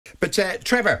But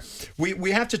Trevor,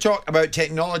 we have to talk about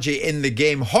technology in the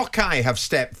game. Hawkeye have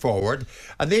stepped forward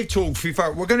and they've told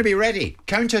FIFA, we're going to be ready.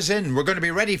 Count us in. We're going to be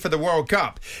ready for the World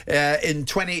Cup in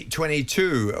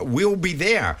 2022. We'll be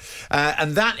there.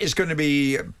 And that is going to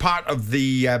be part of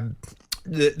the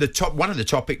top one of the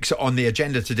topics on the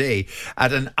agenda today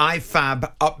at an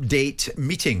IFAB update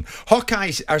meeting.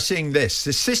 Hawkeyes are saying this: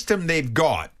 the system they've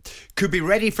got could be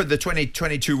ready for the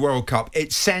 2022 World Cup.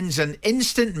 It sends an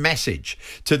instant message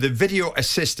to the video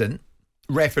assistant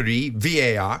referee,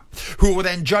 VAR, who will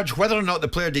then judge whether or not the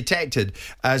player detected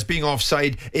as being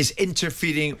offside is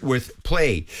interfering with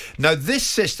play. Now, this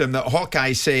system that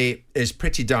Hawkeye say is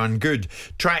pretty darn good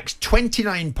tracks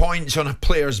 29 points on a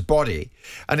player's body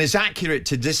and is accurate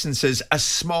to distances as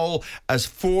small as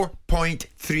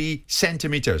 4.3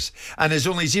 centimetres and is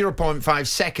only 0.5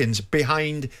 seconds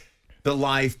behind the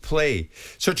live play.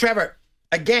 So, Trevor,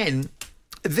 again,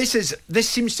 this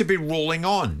seems to be rolling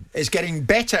on. It's getting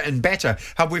better and better.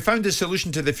 Have we found a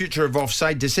solution to the future of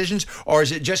offside decisions, or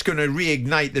is it just going to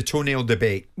reignite the toenail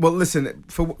debate? Well, listen,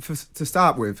 to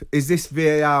start with, is this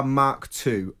VAR Mark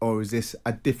II, or is this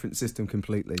a different system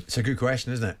completely? It's a good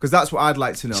question, isn't it? Because that's what I'd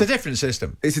like to know. It's a different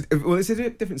system. It's a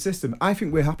different system. I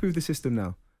think we're happy with the system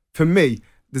now. For me,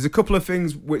 there's a couple of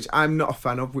things which I'm not a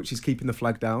fan of, which is keeping the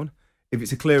flag down. If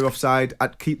it's a clear offside,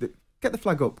 I'd get the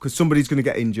flag up because somebody's going to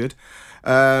get injured.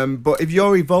 But if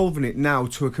you're evolving it now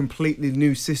to a completely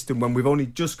new system when we've only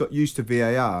just got used to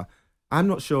VAR, I'm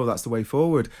not sure that's the way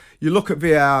forward. You look at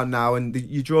VAR now and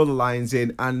you draw the lines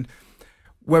in, and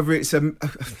whether it's a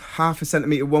half a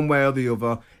centimetre one way or the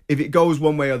other, if it goes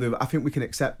one way or the other, I think we can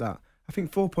accept that. I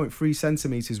think 4.3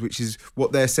 centimetres, which is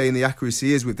what they're saying the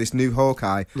accuracy is with this new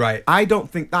Hawkeye. Right. I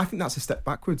think that's a step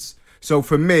backwards. So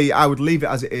for me, I would leave it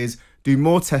as it is. Do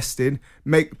more testing.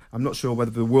 I'm not sure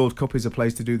whether the World Cup is a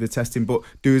place to do the testing, but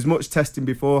do as much testing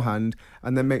beforehand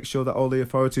and then make sure that all the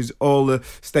authorities, all the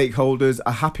stakeholders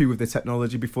are happy with the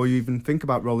technology before you even think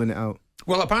about rolling it out.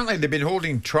 Well, apparently they've been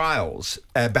holding trials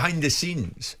behind the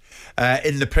scenes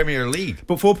in the Premier League.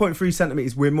 But 4.3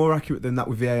 centimetres, we're more accurate than that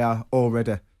with VAR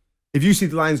already. If you see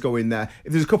the lines go in there,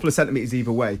 if there's a couple of centimetres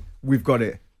either way, we've got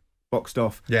it boxed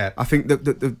off. Yeah, I think that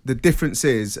the difference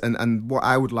is, and what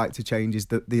I would like to change is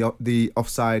the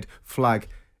offside flag.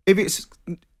 If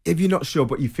you're not sure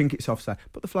but you think it's offside,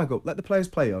 put the flag up, let the players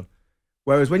play on.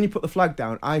 Whereas when you put the flag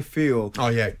down, I feel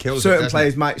it kills certain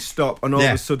players might stop and all of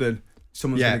a sudden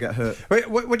someone's going to get hurt.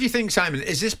 What do you think, Simon?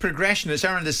 Is this progression? It's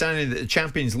our understanding that the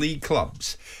Champions League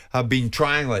clubs have been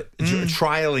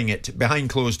trialling it behind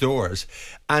closed doors,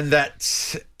 and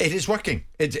that it is working.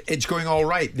 It's going all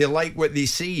right. They like what they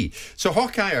see. So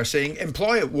Hawkeye are saying,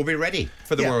 employ it. We'll be ready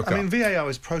for the World Cup. I mean, VAR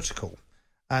is protocol.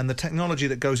 And the technology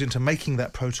that goes into making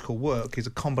that protocol work is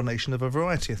a combination of a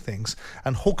variety of things.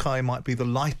 And Hawkeye might be the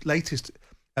latest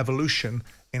evolution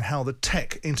in how the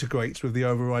tech integrates with the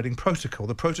overriding protocol.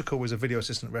 The protocol is a video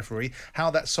assistant referee. How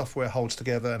that software holds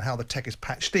together and how the tech is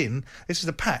patched in. This is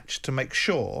a patch to make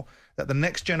sure that the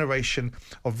next generation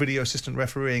of video assistant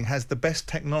refereeing has the best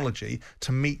technology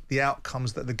to meet the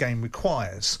outcomes that the game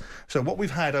requires. So what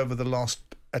we've had over the last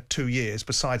 2 years,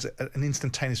 besides an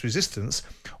instantaneous resistance,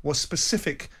 was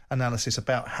specific analysis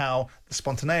about how the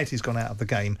spontaneity has gone out of the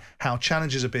game, how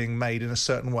challenges are being made in a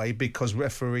certain way because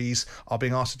referees are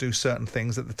being asked to do certain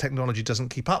things that the technology doesn't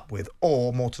keep up with,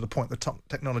 or more to the point, the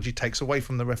technology takes away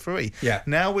from the referee. Yeah.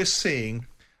 Now we're seeing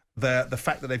the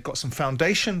fact that they've got some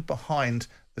foundation behind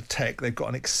the tech. They've got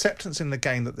an acceptance in the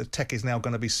game that the tech is now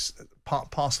going to be part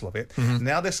and parcel of it. Mm-hmm.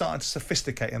 Now they're starting to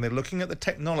sophisticate and they're looking at the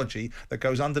technology that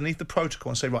goes underneath the protocol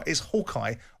and say, right, is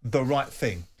Hawkeye the right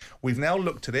thing? We've now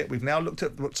looked at it. We've now looked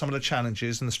at some of the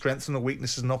challenges and the strengths and the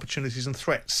weaknesses and opportunities and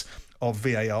threats of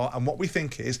VAR, and what we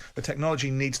think is the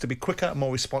technology needs to be quicker,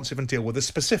 more responsive, and deal with the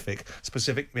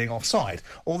specific being offside.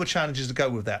 All the challenges that go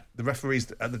with that, the referees,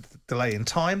 the delay in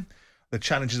time, the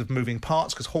challenges of moving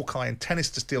parts, because Hawkeye in tennis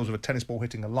just deals with a tennis ball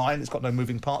hitting a line. It's got no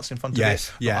moving parts in front of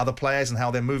it. Other players and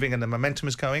how they're moving and the momentum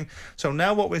is going. So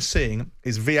now what we're seeing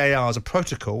is VAR as a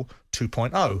protocol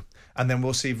 2.0. And then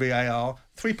we'll see VAR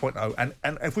 3.0.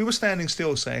 And if we were standing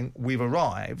still saying we've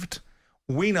arrived,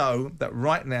 we know that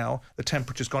right now the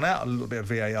temperature's gone out a little bit of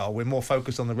VAR. We're more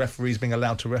focused on the referees being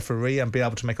allowed to referee and be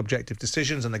able to make objective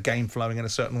decisions and the game flowing in a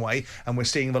certain way. And we're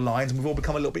seeing the lines, and we've all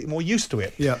become a little bit more used to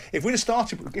it. Yeah. If we'd have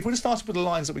started with the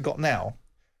lines that we got now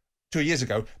 2 years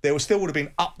ago, there still would have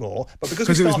been uproar. But because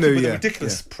we started with a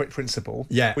ridiculous principle,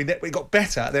 we got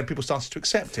better. Then people started to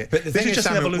accept it. But the thing is, just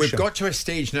Simon, an evolution. we've got to a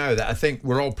stage now that I think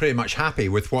we're all pretty much happy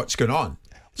with what's going on.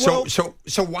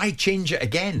 So why change it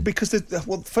again? Because,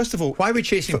 first of all... Why are we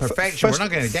chasing perfection? We're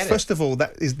not going to get it. First of all,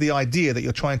 that is the idea that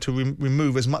you're trying to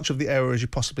remove as much of the error as you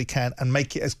possibly can and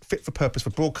make it as fit for purpose for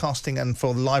broadcasting and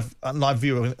for live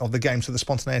viewing of the game, so the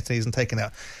spontaneity isn't taken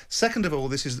out. Second of all,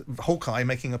 this is Hawkeye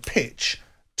making a pitch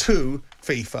to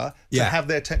FIFA to have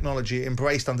their technology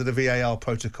embraced under the VAR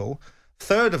protocol.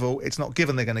 Third of all, it's not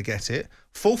given they're going to get it.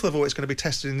 Fourth of all, it's going to be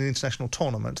tested in the international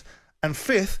tournament. And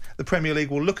fifth, the Premier League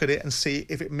will look at it and see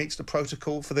if it meets the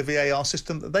protocol for the VAR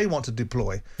system that they want to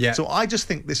deploy. Yeah. So I just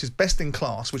think this is best in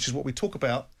class, which is what we talk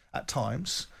about at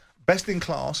times. Best in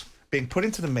class being put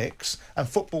into the mix, and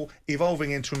football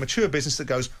evolving into a mature business that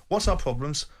goes, what's our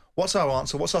problems? What's our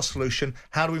answer? What's our solution?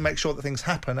 How do we make sure that things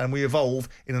happen and we evolve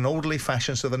in an orderly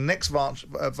fashion so the next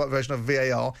version of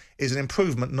VAR is an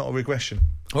improvement, not a regression?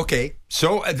 Okay,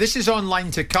 so this is online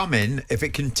to come in. If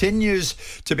it continues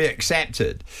to be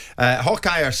accepted,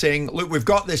 Hawkeye are saying, look, we've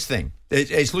got this thing.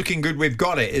 It's looking good. We've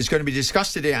got it. It's going to be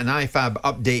discussed today at an IFAB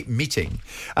update meeting.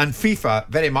 And FIFA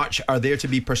very much are there to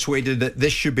be persuaded that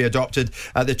this should be adopted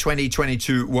at the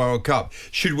 2022 World Cup.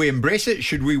 Should we embrace it?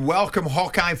 Should we welcome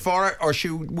Hawkeye for it? Or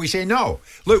should we say no?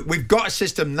 Look, we've got a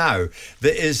system now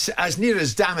that is as near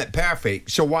as damn it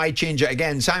perfect. So why change it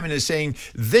again? Simon is saying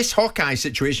this Hawkeye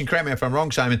situation, correct me if I'm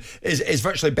wrong, Simon, is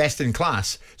virtually best in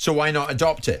class. So why not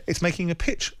adopt it? It's making a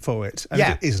pitch for it. And if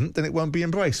it isn't, then it won't be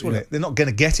embraced, will it? They're not going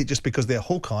to get it just because they're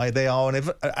Hawkeye. They are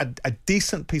a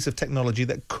decent piece of technology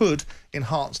that could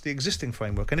enhance the existing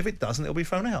framework, and if it doesn't, it'll be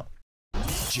thrown out.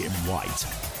 Jim White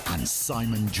and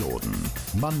Simon Jordan,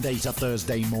 Monday to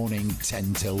Thursday morning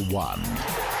 10 till 1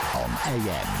 on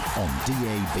AM, on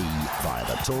DAB, via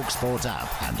the talkSPORT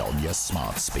app and on your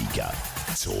smart speaker.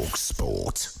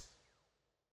 talkSPORT.